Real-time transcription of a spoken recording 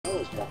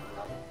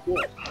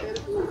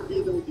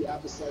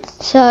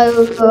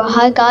So,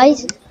 hi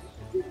guys.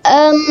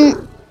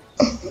 I'm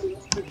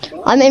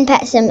in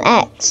Pet Sim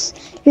X.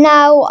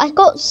 Now, I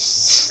got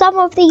some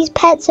of these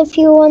pets, if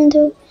you're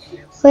wondering,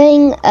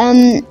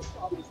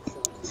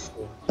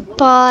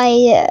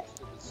 by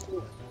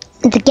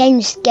the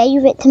games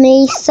gave it to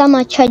me. Some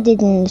I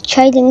traded in the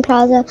trading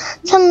plaza,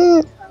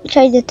 some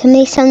traded to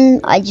me, some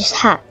I just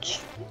hacked.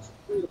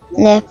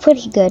 And they're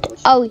pretty good.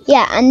 Oh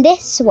yeah, and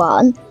this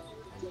one,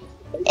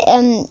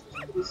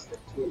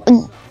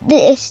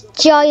 this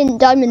giant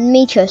diamond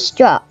meteor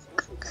struck.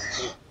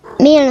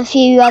 Me and a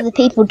few other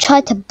people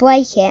tried to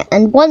break it,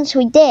 and once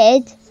we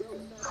did,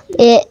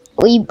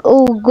 we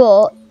all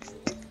got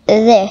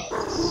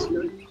this,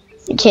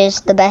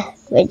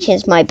 which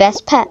is my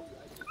best pet.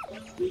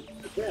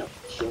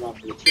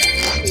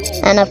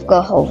 And I've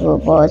got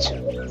hoverboard.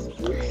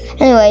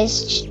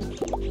 Anyways,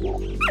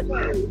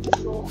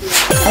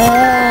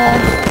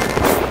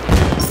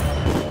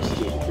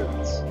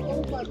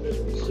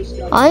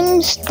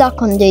 I'm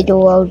stuck on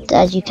Doodle World,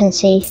 as you can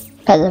see,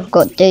 because I've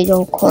got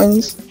Doodle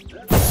coins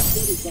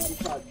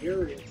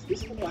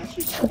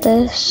for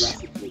this.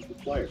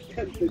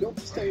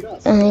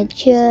 And I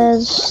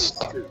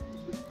just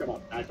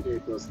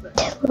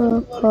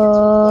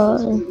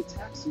teleport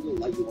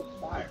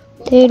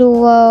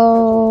Doodle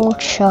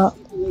World shop.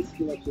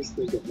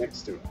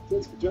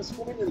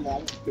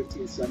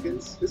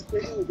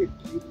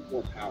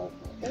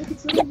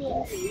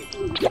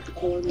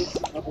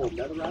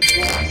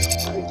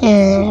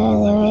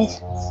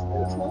 Anyways,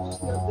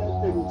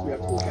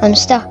 I'm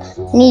stuck. I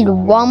need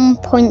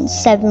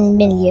 1.7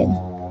 million.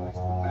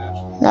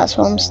 That's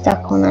what I'm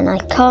stuck on, and I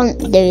can't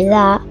do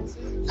that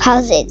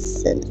because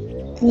it's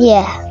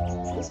yeah.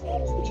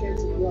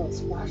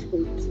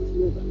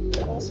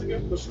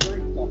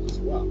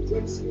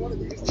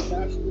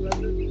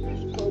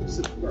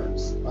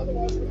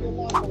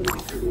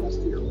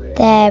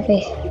 There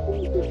we go.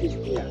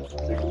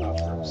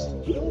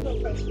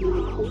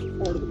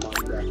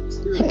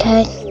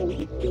 Okay.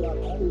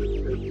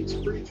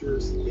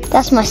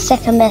 That's my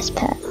second best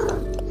pet.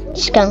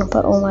 Just gonna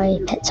put all my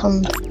pets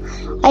on.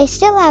 I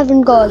still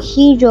haven't got a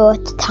huge or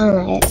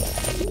Titanic.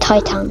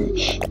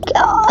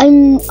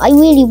 I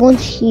really want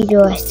a huge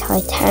or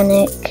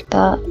Titanic,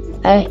 but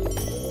I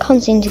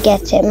can't seem to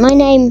get it. My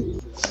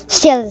name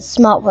still is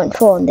Smart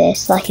 1.4 on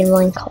this, like in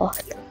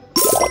Minecraft.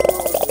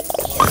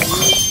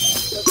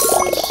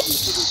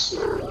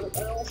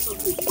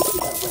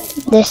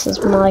 This is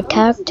my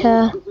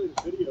character.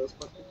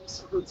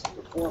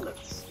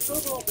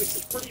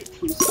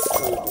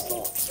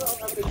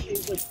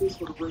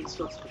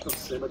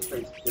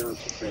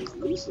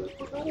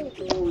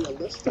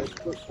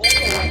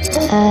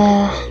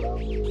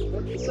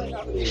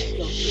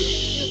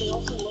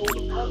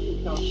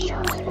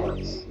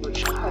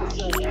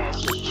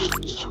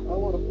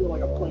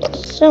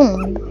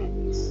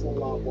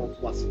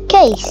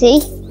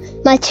 Casey,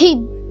 my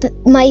two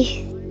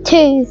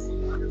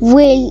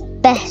really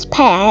best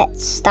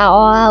pets that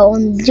are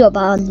on the job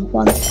on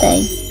one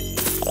thing.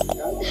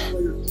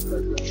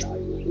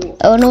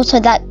 Oh, and also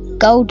that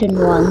golden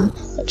one,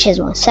 which is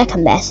my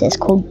second best, is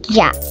called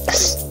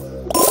Jax.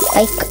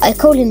 I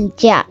call him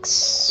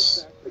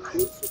Jax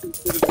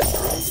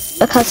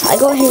because I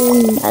got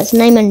him as a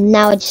name, and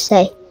now I just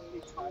say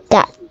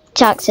that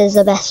Jax is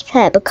the best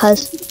pet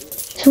because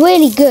it's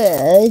really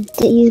good.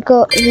 He's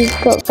got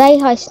very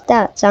high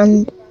stats,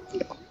 and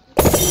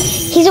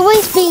he's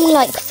always been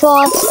like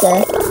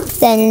faster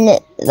than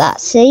that.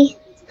 See,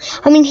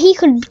 I mean, he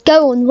could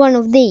go on one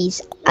of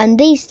these, and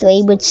these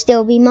three would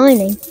still be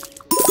mining.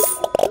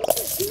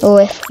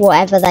 Or if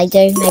whatever they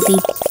do, maybe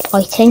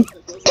fighting.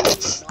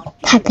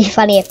 That'd be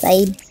funny if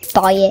they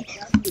buy it.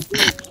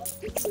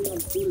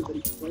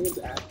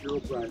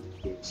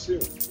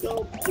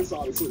 This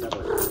obviously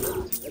never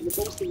happened, and the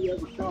most that we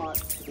ever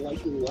got,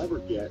 likely we'll ever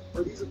get,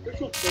 are these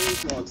official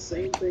claims logs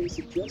saying things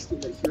suggesting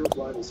that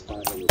Herobrine is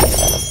finally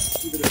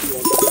released, even if you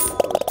want to in the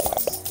first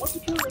place. Once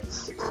you carry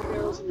 60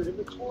 arrows in your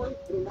inventory,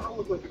 it'll now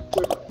look like a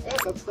quiver, and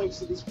that's thanks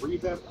to this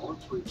revamped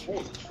archery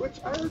change, which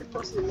I already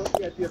personally love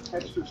the idea of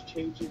textures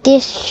changing.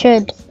 This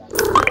should.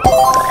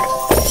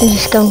 I'm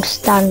just going to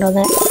stand on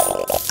it.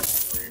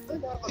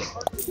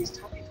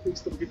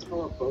 That we get to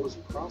power bows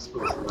and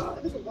crossbows. I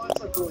think it lines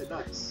up really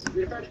nice.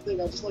 If anything,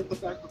 I just like the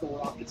fact that the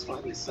rocket's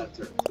finally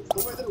centered.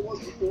 The way that it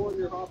was before in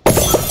your hop.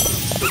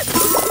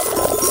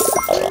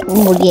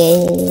 Oh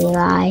yeah,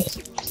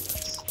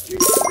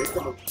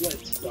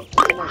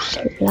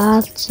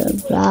 lots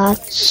of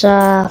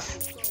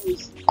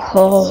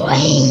coins.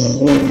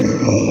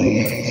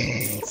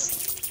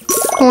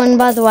 Oh, and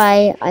by the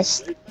way,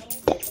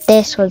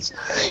 this was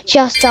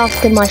just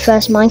after my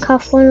first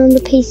Minecraft one on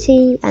the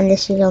PC, and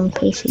this is on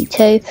PC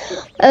too.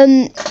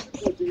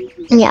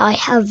 Yeah, I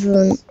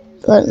haven't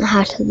learned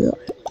how to do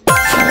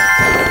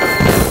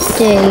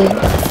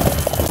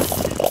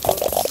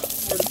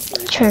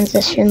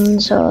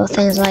transitions or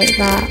things like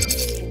that.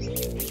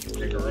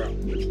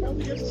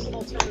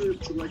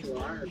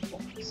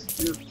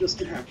 Just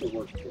gonna have to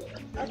work for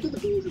it. I After the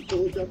Village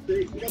Village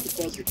update, we got the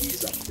Fuzzy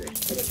Bees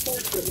update, and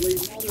unfortunately,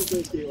 none of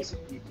those gave us a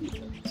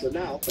beekeeper. So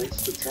now,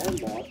 thanks to the Charm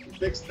Mod, we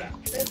fixed that.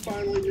 And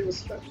finally, we have a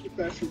special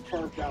profession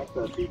carved out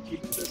for our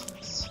beekeeping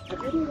business.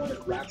 Have you ever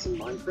wanted rats in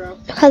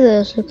Minecraft? Look at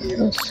this, look at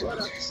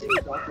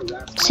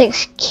this.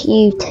 6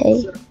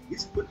 cutie.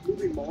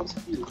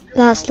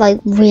 That's like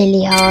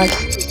really hard.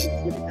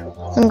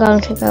 I'm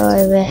going to go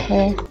over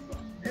here.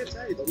 And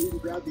hey, they'll even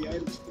grab the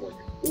items for you.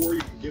 Or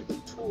you can give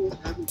them tools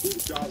and have them do the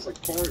jobs like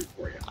farming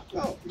for you.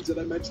 Oh, did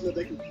I mention that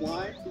they can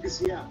fly?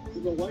 Because yeah,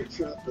 in the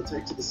Elytra, they'll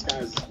take to the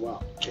skies as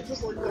well. And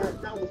just like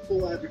that, now I'm a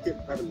full advocate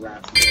for having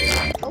rats.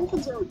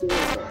 Dolphins are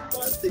adorable,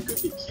 but they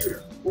could be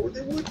cuter. Or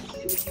they would be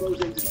if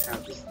Mojang didn't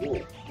have this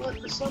rule.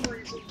 But for some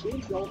reason, Game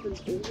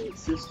Dolphins only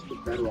exist in the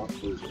Bedrock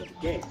version of the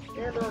game. And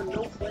there are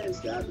no plans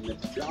to add them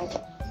into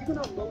Java. Even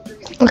on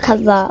Mojang's... Look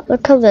at that,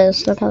 look at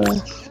this, look at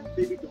this.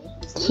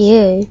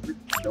 Cute.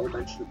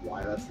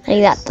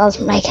 Like that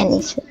doesn't make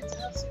any sense.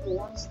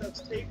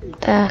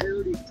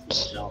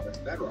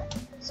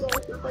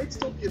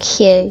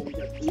 Cute.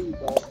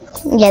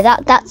 Yeah,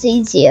 that's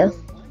easier.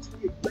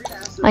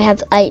 I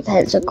have 8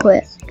 pets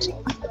equipped.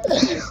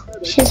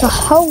 She's a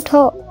whole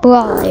top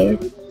bride.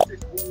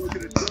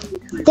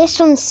 This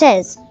one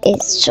says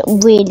it's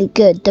really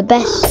good, the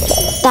best,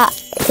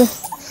 the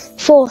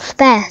 4th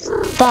best,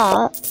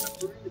 but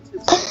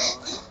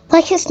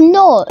like it's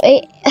not.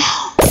 It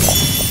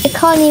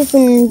can't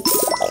even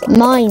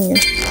mine a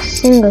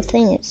single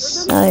thing. It's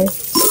so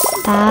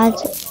bad.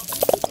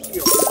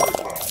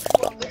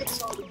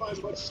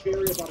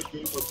 Scary about a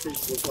game where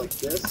pigs look like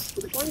this,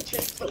 but the kind of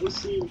change that we're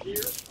seeing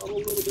here, I'm a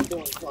little bit more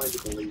inclined to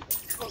believe it.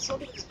 Because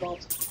some of these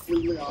bombs are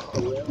completely off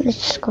the rails. Let's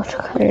just go to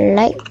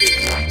collect.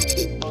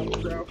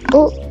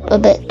 Oh, a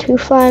bit too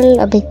far,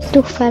 a bit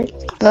too far.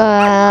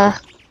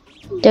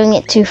 Doing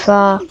it too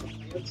far.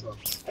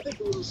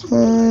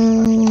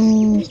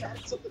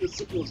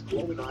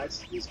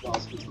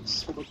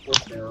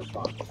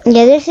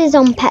 Yeah, this is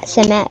on Pet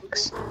Sim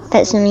X.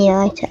 Pet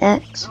Simulator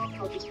X.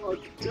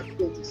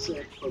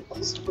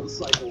 For the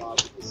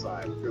psychological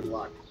side, good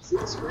luck. See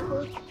the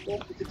screamer?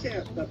 Well, if you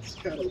can't, that's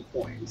kind of the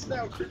point.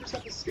 Now, critters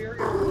have a scary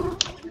ability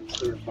to change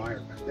their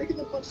environment, making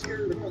them much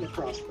scarier to come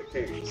across in the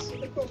caves.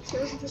 And folks,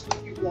 there isn't just a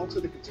few blocks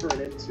that they can turn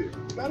into.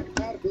 It's about a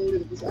compatibility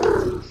that was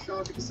absolutely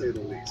shocking to say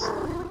the least.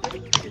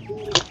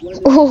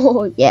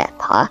 Oh, yeah,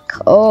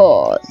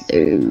 parkour,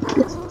 dude.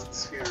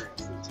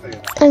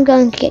 I'm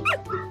going to get...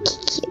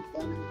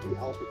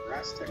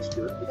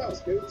 texture, who knows,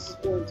 maybe this is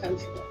more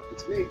intentional.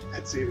 It's me,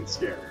 that's even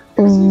scarier.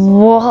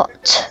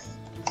 What?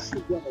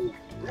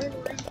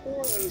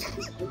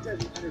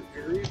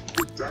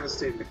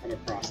 Devastating to come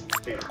across the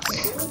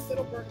caves.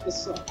 That'll burn the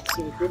sun,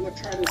 so good luck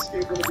trying to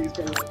escape one of these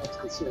going up to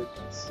the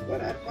surface.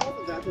 But at top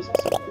of that, there's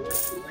also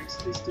forest that links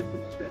these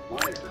different bit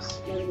miners.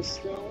 Starting with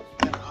stone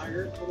and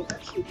iron will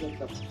eventually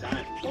build up to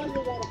diamond. But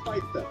you'll want to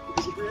fight them,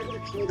 because if you're able to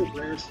kill the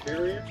rarest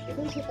variant, it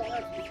will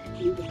survive if you can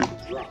even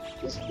drop.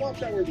 Just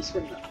watch out where they're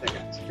swinging that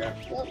pickaxe, okay?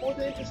 Well, more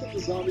dangerous than the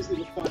zombies that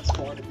you'll find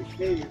spawned in the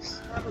caves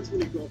happens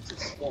when you go up to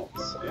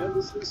swamps. And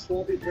this new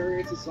swampy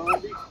variant of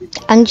zombie...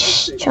 I'm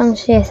just trying to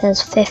see if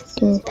there's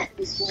 15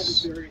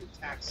 pets.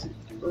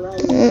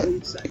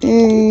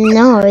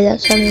 No,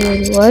 that's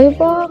only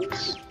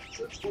Roblox.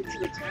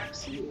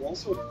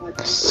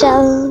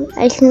 So,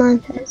 89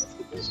 pets.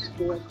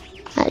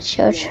 That's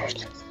your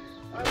church.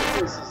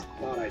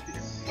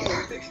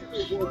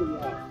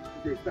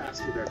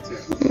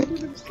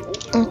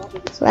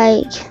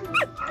 Right.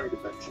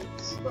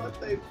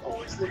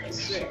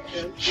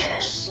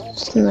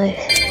 Just no.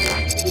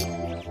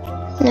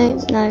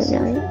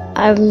 No.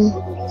 I'm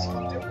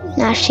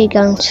actually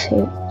going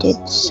to do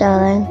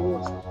selling.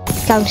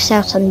 Going to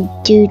sell some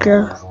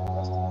doodle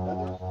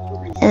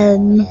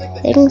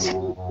things.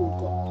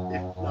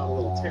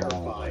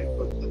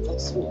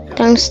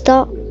 Don't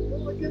stop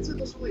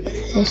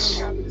this.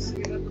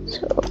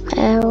 So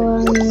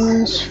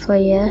errands for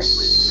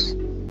yes.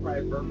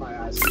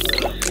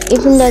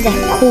 Even though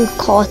they're called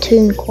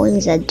cartoon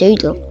coins, they're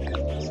doodle.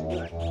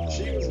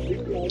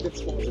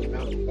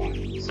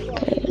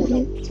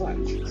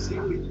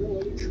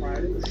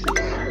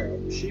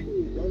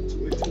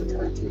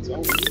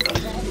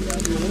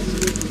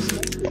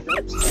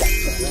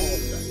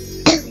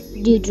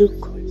 Doodle.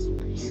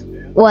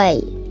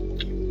 Wait.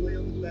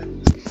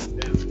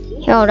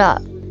 Hold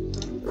up.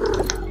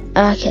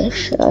 Okay,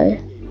 so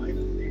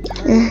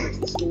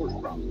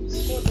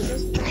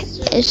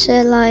is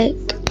there like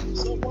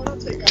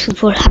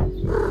people have...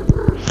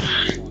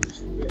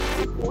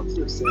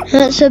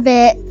 That's a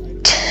bit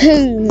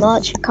too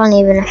much. I can't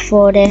even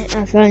afford it.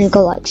 I've only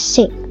got like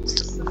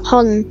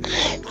 600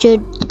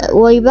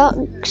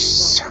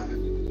 Robux.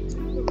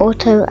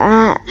 Auto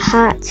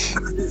hatch.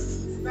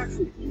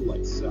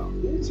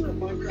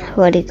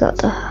 Already got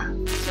the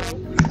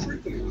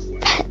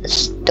pet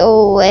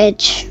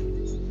storage.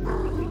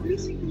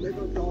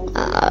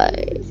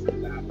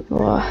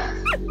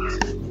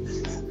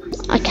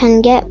 I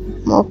can get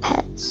more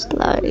pets,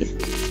 like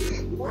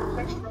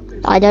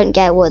I don't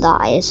get what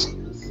that is.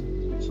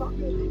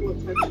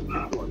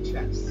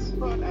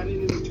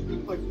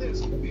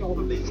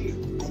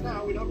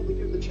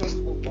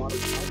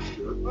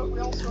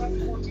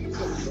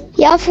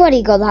 Yeah, I've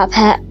already got that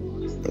pet.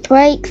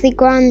 Break the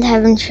Grand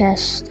Heaven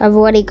chest. I've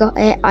already got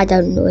it. I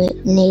don't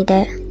need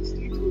it.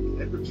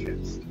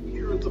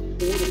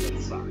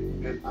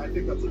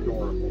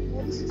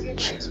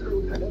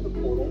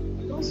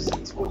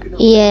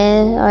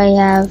 Yeah, I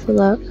have.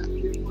 Look.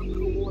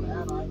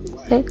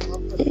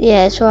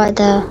 Yeah, it's right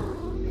there.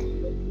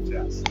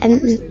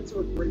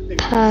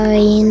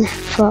 Pine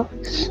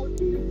Fox.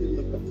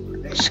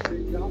 Just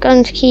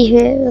going to keep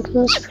it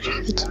because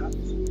it's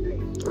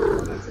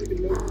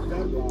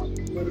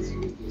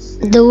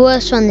the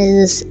worst one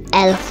is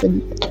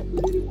elephant.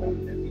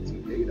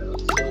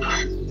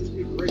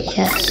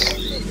 Yes.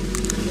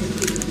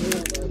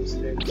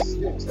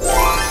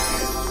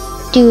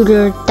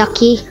 Doodle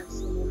ducky.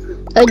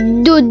 A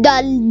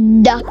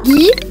doodle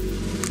ducky.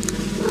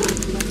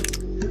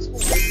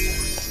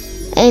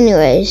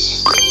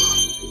 Anyways,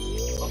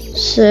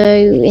 so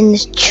in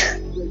this thing.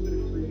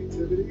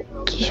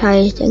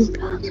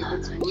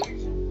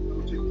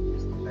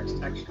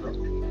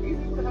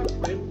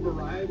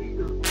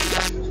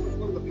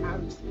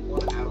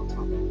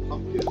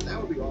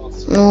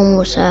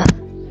 Almost there.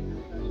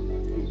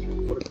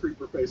 Put a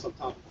creeper face on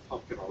top of the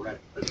pumpkin already.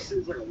 That just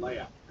seems like a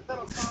layout. And then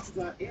on top of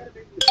that,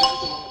 animating the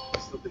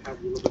background so that they have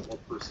a little bit more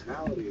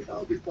personality. That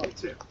would be fun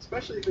too.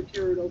 Especially if they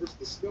carry it over to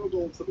the snow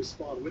golems that we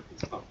spawn with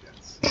these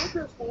pumpkins.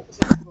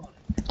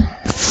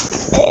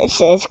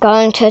 It's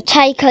going to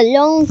take a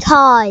long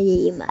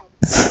time.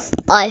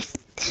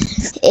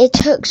 It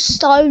took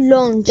so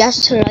long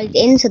just to load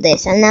into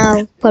this, and now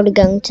it's probably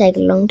going to take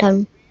a long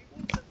time.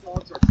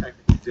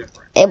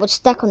 It was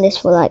stuck on this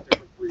for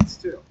like, I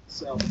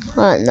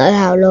don't know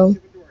how long.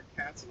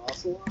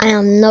 I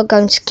am not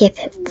going to skip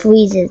it.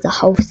 Freezes the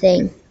whole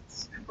thing.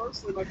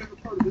 Personally, my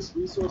favorite part of this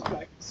resource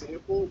pack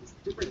example is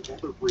different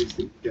other breeds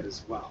that you get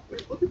as well.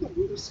 Look at the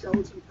wither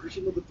skeleton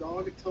version of the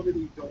dog and tell me that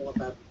you don't want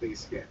that in the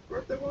base game. Or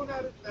if they won't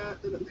add in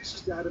that, then at least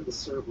just add in the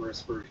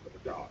Cerberus version of the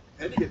dog.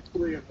 And you get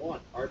 3 in 1.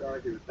 Hard to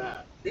argue with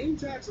that. Name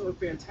tags are a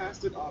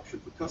fantastic option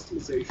for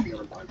customization in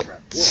a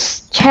Minecraft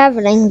world.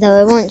 Traveling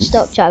though, I won't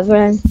stop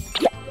traveling.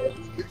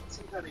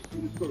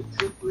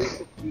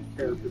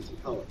 Characters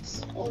and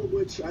colors, all of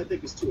which I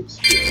think is too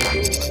obscure. So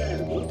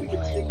instead, what if we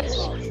can take this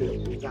option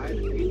and dive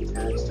into name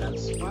tags to have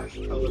splash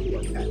color to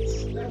our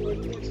pets? That way,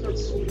 we can start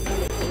sorting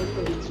out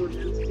color-coded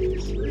certain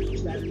entities, and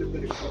just adding a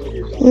bit of color to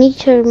your dog. Need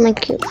to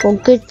make it for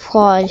good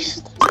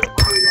price.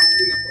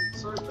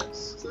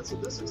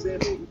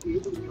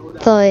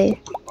 Though.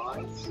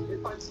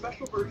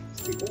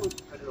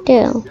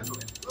 Yeah.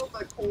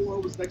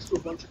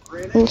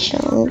 So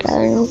I'm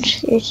going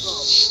to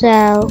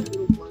sell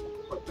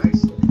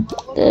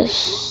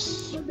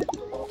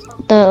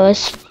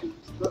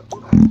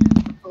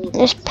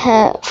this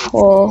pet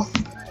for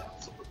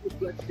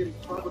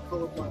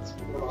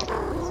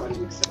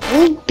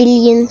 1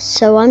 billion,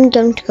 so I'm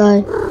going to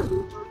go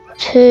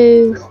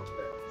to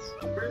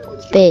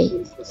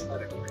B.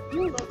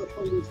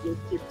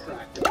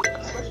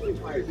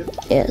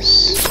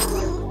 Yes.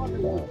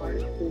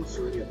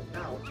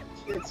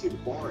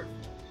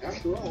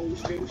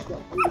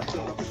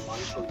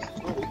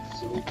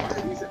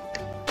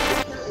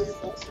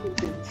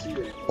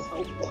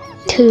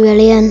 $2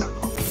 billion.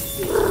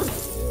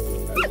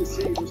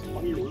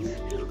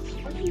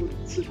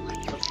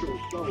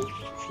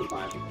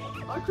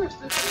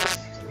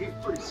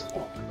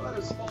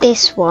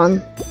 This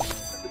one,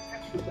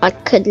 I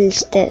could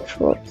list it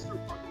for.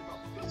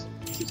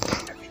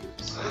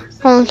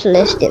 I want to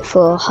list it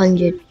for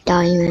 100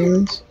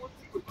 diamonds.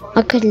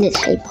 I could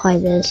literally buy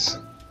this.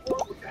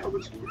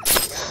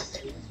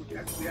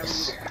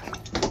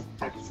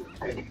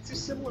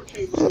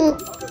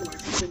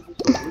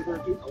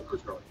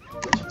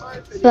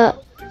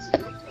 But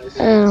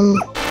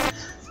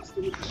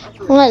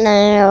right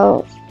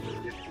now,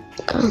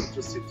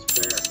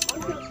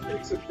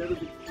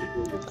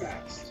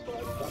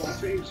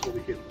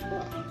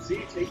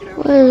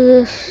 where's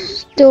the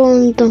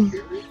storm done?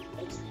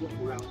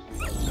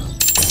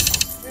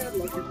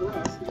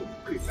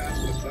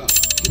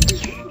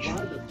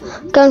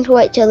 Going to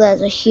wait till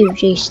there's a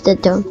huge Easter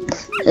done,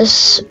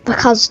 just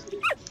because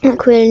I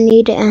really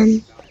need it,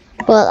 and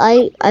well,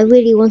 I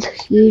really want a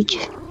huge.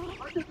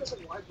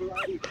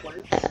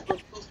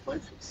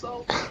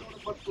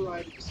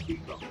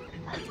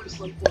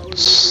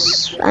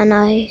 And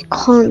I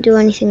can't do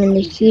anything in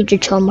the huge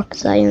trauma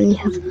because I only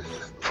have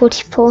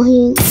 40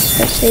 points.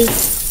 Let's see.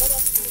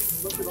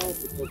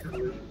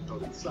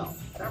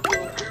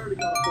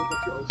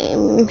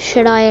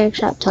 Should I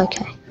accept?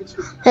 Okay.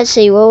 Let's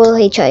see. What will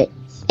he try?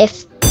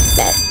 If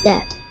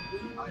there.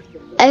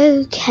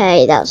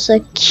 Okay, that's a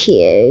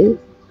Q.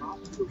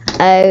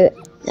 Oh,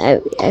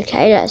 no.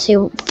 Okay, let's see.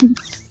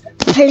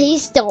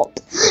 Please stop.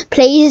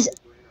 Please.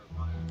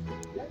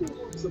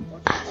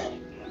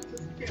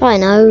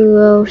 Fine, I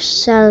will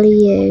sell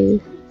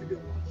you.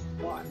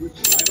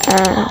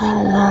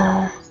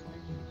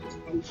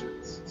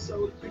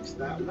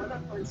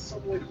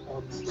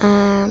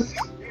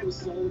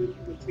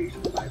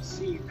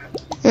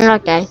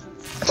 Okay.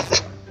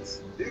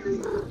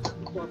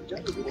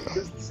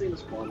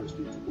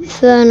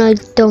 Inferno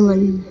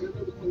Domin.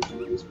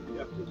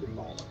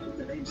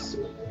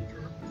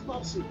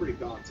 Also pretty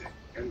daunting,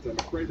 and I'm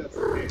afraid that's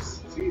the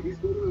case. See, these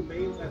little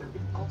remains that have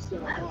been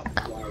offset off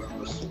while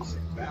our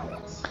sourcing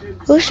balance. I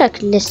wish I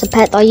could list a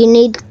pet, though. You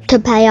need to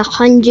pay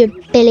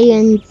 100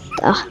 billion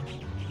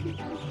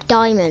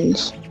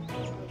diamonds.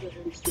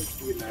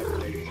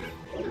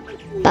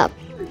 But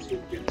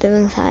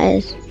doing that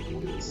is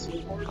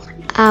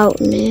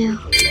out now.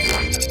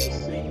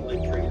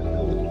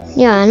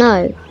 Yeah, I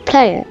know.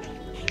 Play it.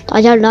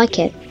 I don't like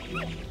it.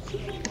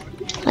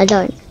 I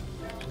don't.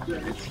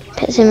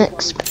 Pet SIM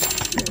X.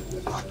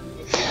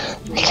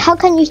 How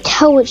can you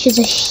tell which is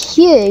a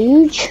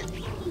huge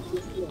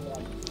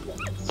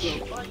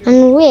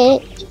and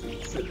which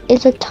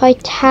is a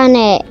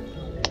Titanic?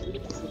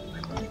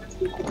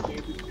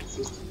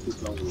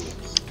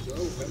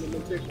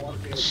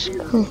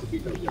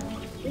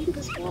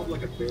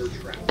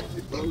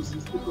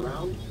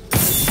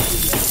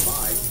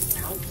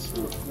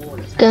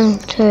 Going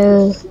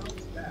to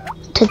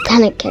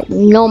Titanic.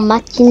 No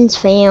matchings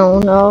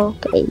found.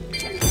 Okay.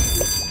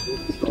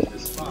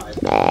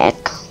 Back.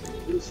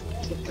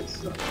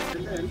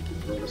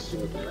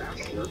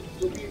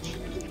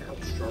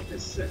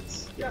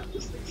 Yeah,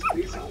 this thing's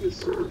basically a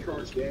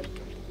supercharged game.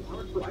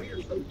 For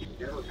items that we could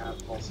never have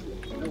possible in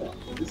vanilla.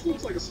 This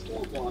looks like a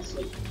spore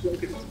blossom,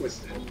 broken and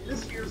twisted.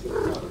 This here's the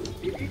front.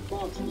 You need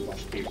fonts to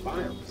watch game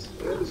biomes.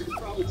 And as you can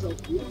probably tell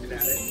from looking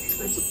at it, these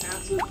things are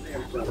passive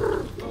and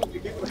predator. You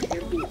get a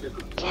handful of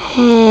different.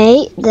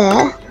 Okay,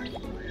 there.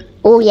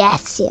 Oh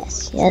yes,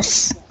 yes,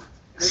 yes.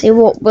 See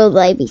what will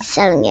they be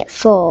selling it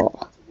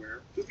for?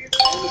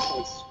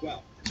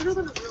 You know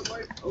that in real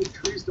life, oak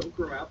trees don't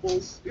grow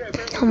apples? Yeah,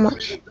 How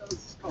much? It does.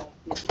 It's called,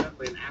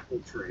 coincidentally, an apple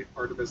tree.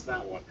 Hard to miss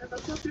that one. And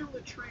that's not the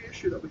only tree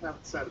issue that we have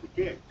inside of the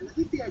game. And I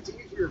think the idea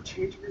here of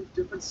changing in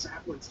different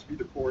saplings to be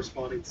the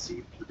corresponding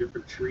seed for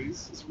different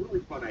trees is a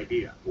really fun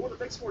idea. One, it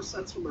makes more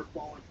sense when they're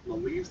falling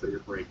from the leaves that you're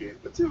breaking.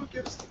 But two, it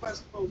gives the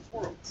best of both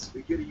worlds.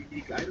 We get a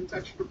unique item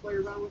texture to play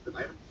around with in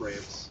item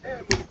frames.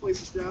 And when you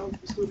place it down,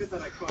 you still get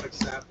that iconic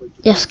sapling.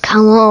 Yes,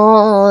 come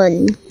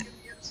on.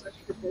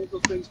 Both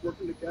of things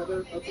working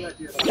together, that's an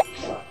idea.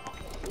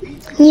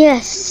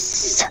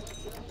 Yes.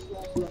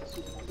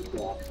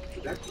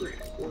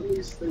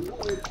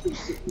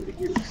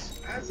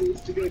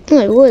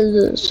 Wait, what is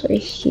this so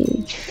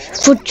huge?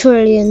 4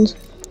 trillions.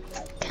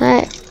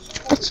 Okay.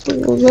 That's the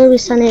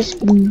lowest and it's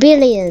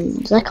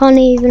billions. I can't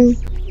even.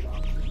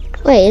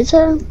 Wait, is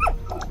it?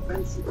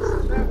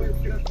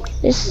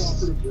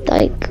 It's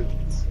like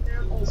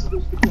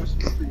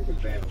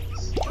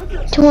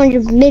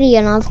 200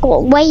 million. I've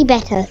got way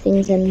better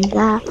things than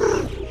that.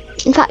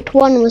 In fact,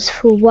 one was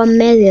for 1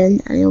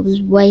 million and it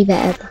was way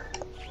better.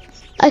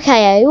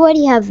 Okay, I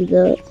already have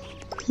the.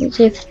 Let's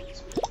see if.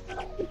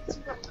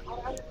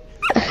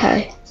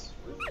 Okay.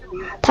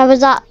 How was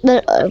that?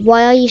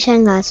 Why are you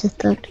saying that's a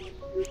third?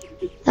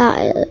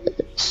 That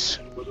is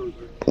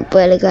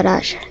really good,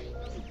 actually.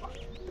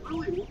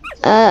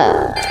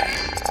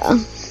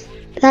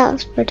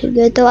 That's pretty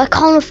good, though. I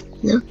can't.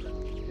 No.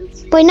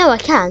 Wait, no, I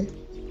can.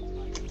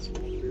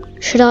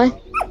 Should I?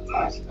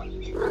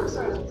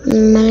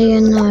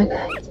 Million, no.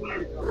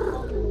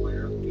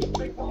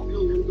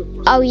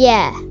 Oh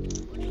yeah.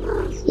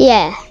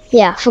 Yeah,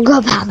 I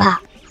forgot about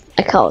that.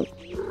 I can't.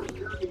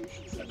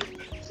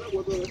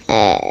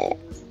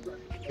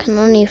 Can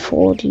only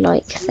afford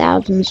like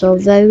thousands or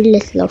very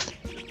little of.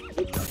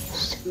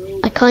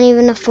 I can't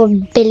even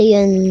afford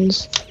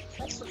billions.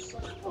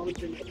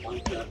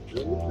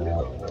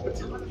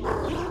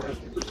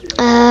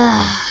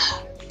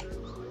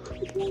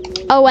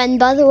 Oh, and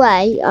by the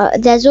way,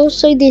 there's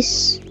also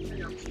this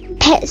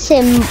Pet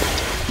Sim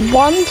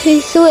 1,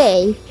 2,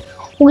 3,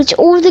 which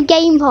all the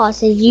game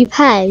passes you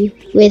pay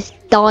with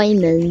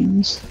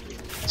diamonds.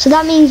 So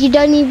that means you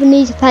don't even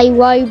need to pay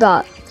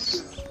Robux.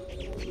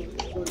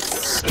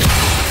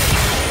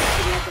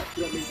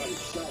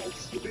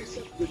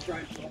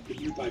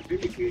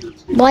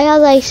 Why are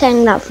they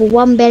saying that for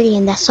 1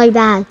 billion? They're so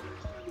bad.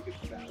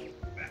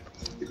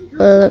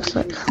 Well, it looks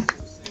like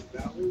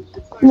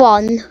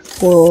 1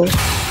 for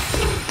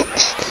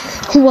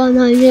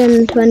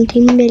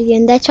 120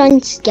 million. They're trying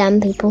to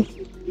scam people.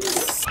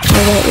 I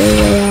don't know who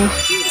they are.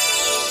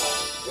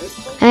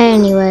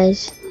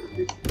 Anyways,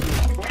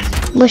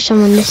 wish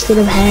someone listed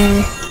a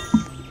pair.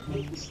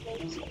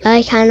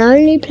 I can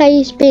only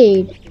play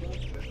speed.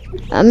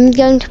 I'm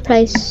going to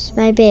place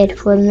my bid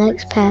for the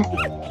next pair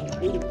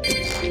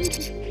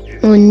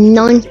on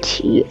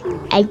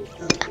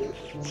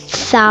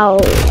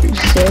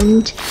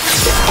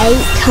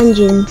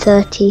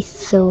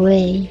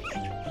 98,833.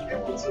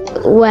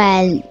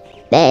 Well,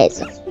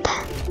 there's a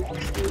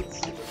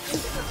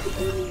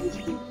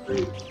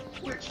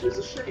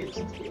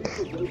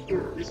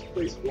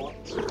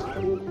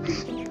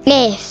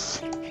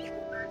yes,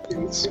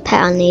 it's a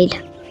pet I need.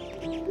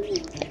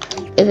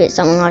 If it's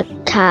something like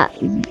a cat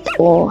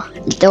or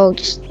a dog,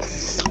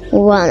 just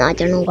one, I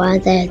don't know why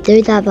they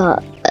do that,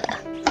 but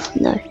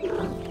no.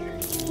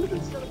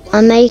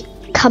 I may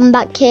come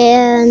back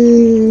here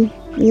in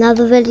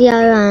another video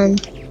and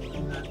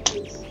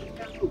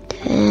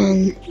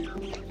then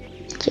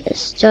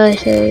just go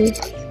through.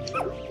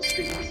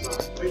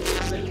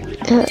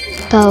 But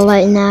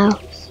right now,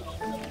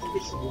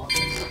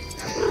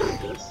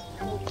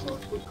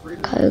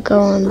 go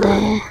on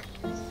there.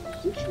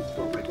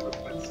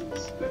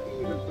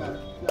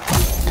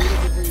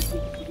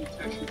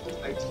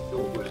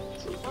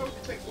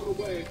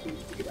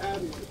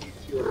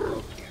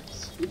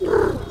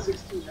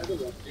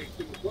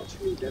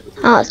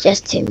 Oh, it's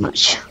just too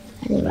much.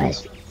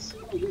 Anyways,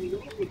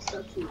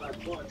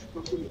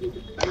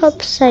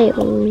 top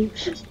sales.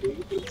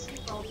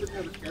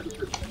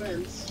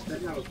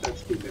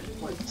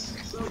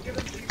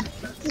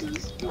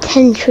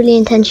 $10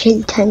 trillion, 10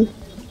 trillion, 10.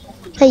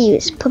 Hey,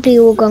 it's probably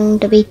all going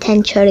to be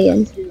 10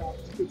 trillion.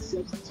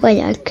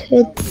 Wait, I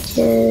could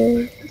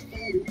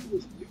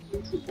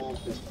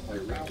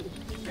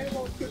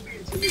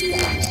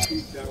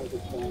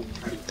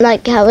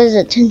like, how is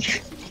it 10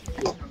 trillion?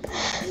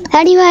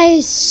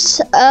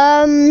 Anyways,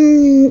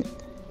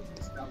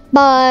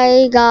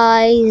 bye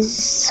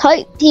guys.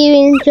 Hope you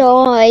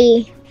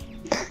enjoy.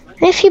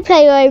 If you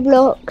play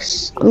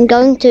Roblox, I'm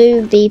going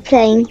to be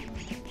playing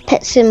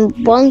Pet Sim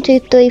 1, 2,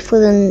 3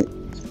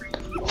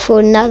 for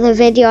another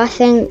video, I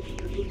think.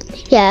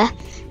 Yeah,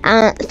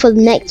 and for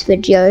the next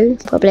video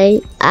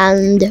probably,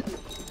 and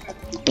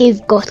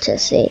you've got to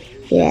see.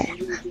 Yeah,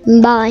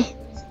 bye.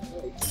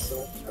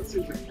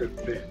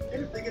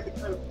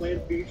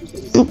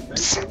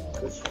 Oops.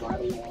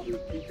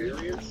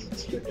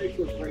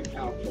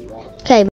 Okay.